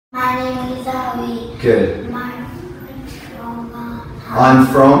My name is Zoe. Good. I'm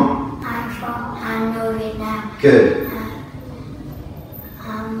from Hanoi, Vietnam. Good.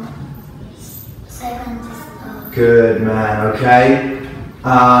 I'm 7 years old. Good man. Okay.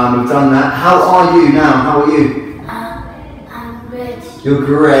 We've done that. How are you now? How are you? I'm great. You're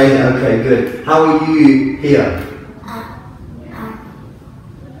great. Okay. Good. How are you here? I'm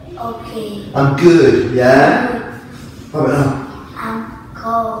okay. I'm good. Yeah. How about now? I'm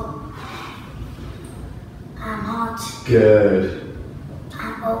cold. I'm hot. Good.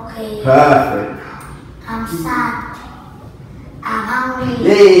 I'm okay. Perfect. I'm sad. I'm hungry.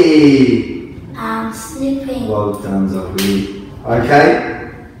 Yay! I'm sleeping. Well done, Zoe. Okay.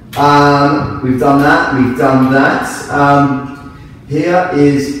 We've done that. We've done that. Here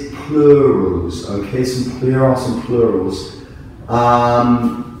is plurals. Okay, there are some plurals.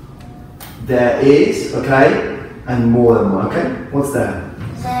 There is, okay, and more than one. Okay, what's that?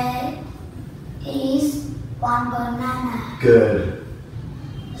 There is one banana. Good.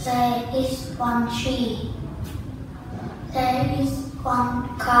 There is one tree. There is one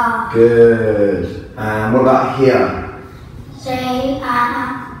car. Good. And what about here? There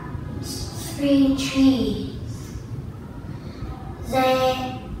are 3 trees.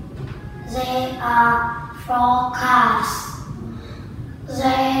 There are 4 cars.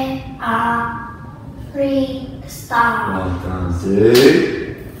 There are 3 stars. Well done, dude.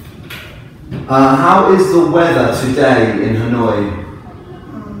 How is the weather today in Hanoi?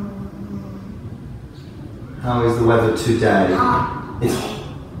 How is the weather today? Hot. It's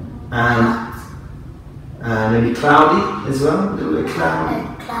and maybe cloudy as well. A little bit cloudy.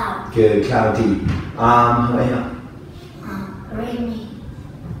 Cloud. Good, cloudy. What here? Rainy.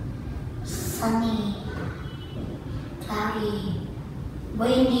 Sunny. Cloudy.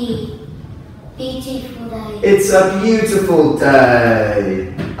 Windy. Beautiful day. It's a beautiful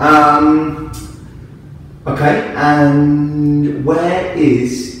day. Okay, and where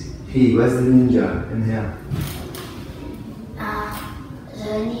is he? Where's the ninja in here? The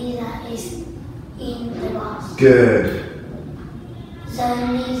ninja is in the box. Good. The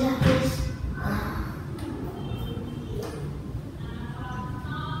ninja is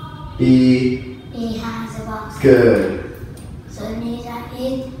behind the box. Good. The ninja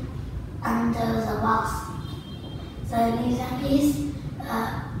is under the box. The ninja is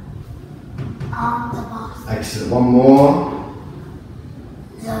on the box. Excellent. One more.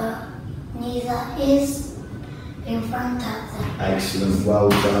 The ninja is in front of them. Excellent. Well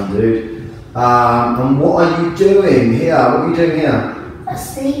done, dude. And what are you doing here? What are you doing here?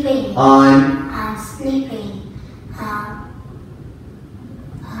 Sleeping. I'm sleeping.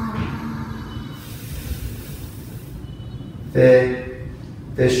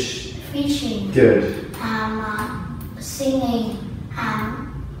 Fish. Fishing. Good. Singing.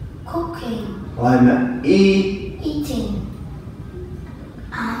 Cooking. I'm Eating.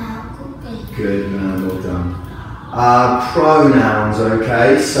 Cooking. Good man, well done. Pronouns,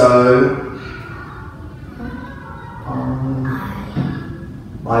 okay, so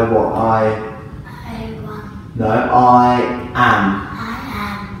I what? I want. No, I am. I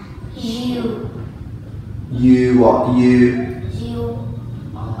am. You. You what? You. You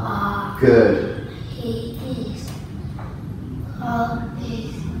are. Good. He is. Her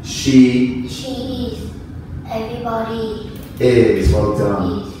is. She She is. Everybody is. Well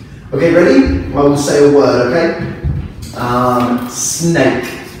done. is. Okay, ready? I will say a word, okay? Snake.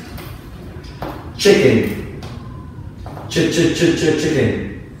 Chicken. Chicken.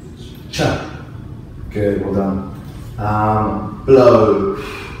 Ch. Good, well done. Blow.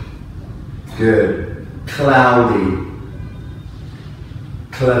 Good. Cloudy.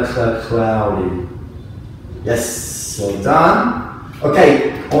 Cloudy. Yes, well done.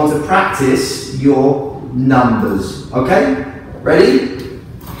 Okay, I want to practice your numbers. Okay? Ready?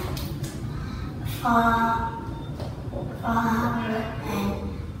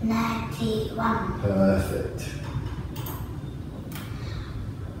 491. Perfect.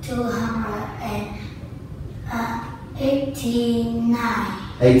 289.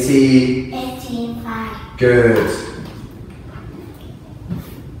 80. 85. Good.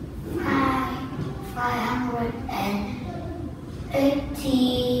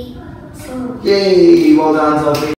 582. Yay! Well done, Sophie.